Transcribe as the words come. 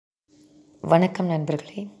வணக்கம்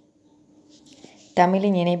நண்பர்களே.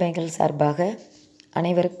 தமிழின் இணைமைகள் சார்பாக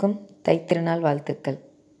அனைவருக்கும் தைத்திருநாள் வாழ்த்துக்கள்.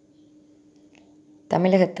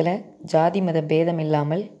 தமிழகத்தில் ஜாதி மத பேதம்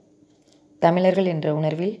இல்லாமல் தமிழர்கள் என்ற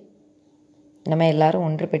உணர்வில் நம்ம எல்லாரும்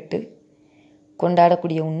ஒன்றுபட்டு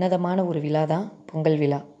கொண்டாடக்கூடிய உன்னதமான ஒரு விழா தான் பொங்கல்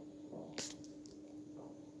விழா.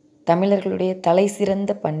 தமிழர்களுடைய தலை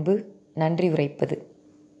சிறந்த பண்பு நன்றி உரைப்பது.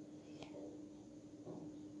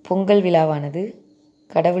 பொங்கல் விழாவானது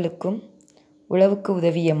கடவுளுக்கும் உழவுக்கு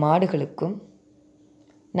உதவிய மாடுகளுக்கும்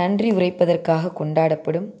நன்றி உரைப்பதற்காக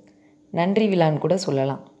கொண்டாடப்படும் நன்றி விழான்னு கூட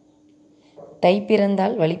சொல்லலாம். தை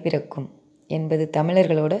பிறந்தால் வழி பிறக்கும் என்பது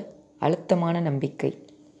தமிழர்களோட அழுத்தமான நம்பிக்கை.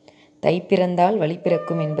 தை பிறந்தால் வழி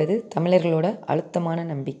பிறக்கும் என்பது தமிழர்களோட அழுத்தமான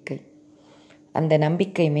நம்பிக்கை. அந்த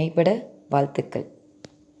நம்பிக்கை மெய்ப்பட வாழ்த்துக்கள்.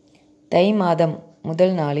 தை மாதம்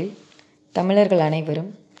முதல் நாளில் தமிழர்கள்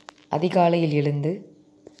அனைவரும் அதிகாலையில் எழுந்து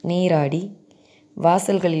நீராடி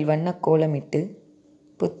வாசல்களில் வண்ணக் கோலமிட்டு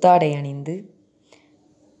புத்தாடை அணிந்து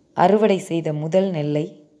அறுவடை செய்த முதல் நெல்லை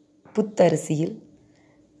புத்தரிசியில்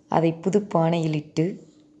அதை புதுப்பானையில் இட்டு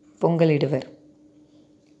பொங்கலிடுவர்.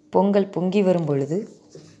 பொங்கல் பொங்கி வரும் பொழுது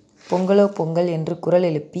பொங்கலோ பொங்கல் என்று குரல்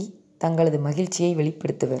எழுப்பி தங்களது மகிழ்ச்சியை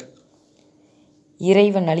வெளிப்படுத்துவர்.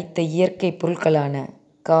 இறைவன் அளித்த இயற்கை பொருட்களான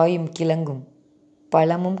காயும் கிழங்கும்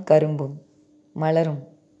பழமும் கரும்பும் மலரும்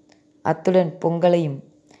அத்துடன் பொங்கலையும்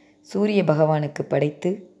சூரிய பகவானுக்கு படைத்து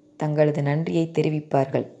தங்களது நன்றியை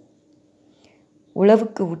தெரிவிப்பார்கள்.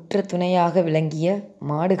 உழவுக்கு உற்ற துணையாக விளங்கிய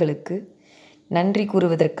மாடுகளுக்கு நன்றி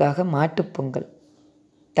கூறுவதற்காக மாட்டுப்பொங்கல்.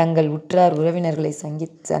 தங்கள் உற்றார் உறவினர்களை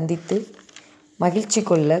சந்தித்து மகிழ்ச்சி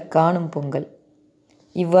கொள்ள காணும் பொங்கல்.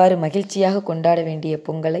 இவ்வாறு மகிழ்ச்சியாக கொண்டாட வேண்டிய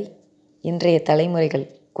பொங்கலை இன்றைய தலைமுறைகள்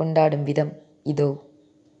கொண்டாடும் விதம் இதோ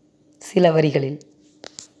சில வரிகளில்.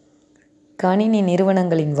 கணினி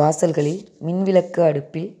நிறுவனங்களின் வாசல்களில் மின்விளக்கு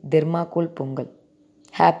அடுப்பில் தெர்மாகோல் பொங்கல்.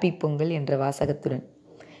 ஹாப்பி பொங்கல் என்ற வாசகத்துடன்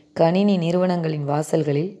கணினி நிறுவனங்களின்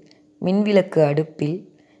வாசல்களில் மின்விளக்கு அடுப்பில்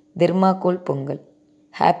தெர்மாகோல் பொங்கல்.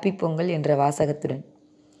 ஹாப்பி பொங்கல் என்ற வாசகத்துடன்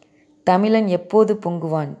தமிழன் எப்போது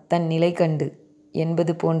பொங்குவான் தன் நிலை கண்டு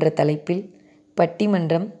என்பது போன்ற தலைப்பில்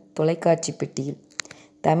பட்டிமன்றம் தொலைக்காட்சி பெட்டியில்.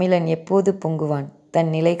 தமிழன் எப்போது பொங்குவான் தன்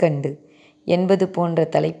நிலை கண்டு என்பது போன்ற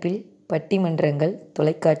தலைப்பில் பட்டிமன்றங்கள்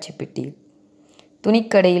தொலைக்காட்சி பெட்டியில்.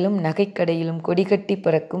 துணிக்கடையிலும் நகைக்கடையிலும் கொடிகட்டி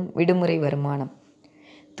பறக்கும் விடுமுறை வருமானம்.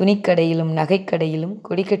 துணிக்கடையிலும் நகைக்கடையிலும்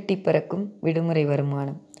கொடிகட்டி பறக்கும் விடுமுறை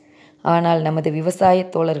வருமானம். ஆனால் நமது விவசாய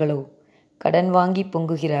தோழர்களோ கடன் வாங்கி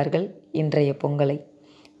பொங்குகிறார்கள் இன்றைய பொங்கலை.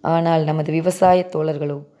 ஆனால் நமது விவசாய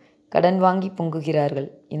தோழர்களோ கடன் வாங்கி பொங்குகிறார்கள்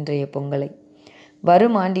இன்றைய பொங்கலை.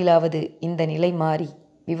 வரும் ஆண்டிலாவது இந்த நிலை மாறி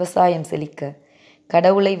விவசாயம் செழிக்க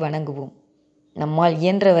கடவுளை வணங்குவோம். நம்மால்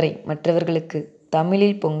இயன்றவரை மற்றவர்களுக்கு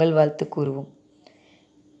தமிழில் பொங்கல் வாழ்த்து கூறுவோம்.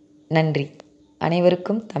 நன்றி.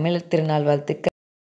 அனைவருக்கும் தமிழர் திருநாள் வாழ்த்துக்கள்.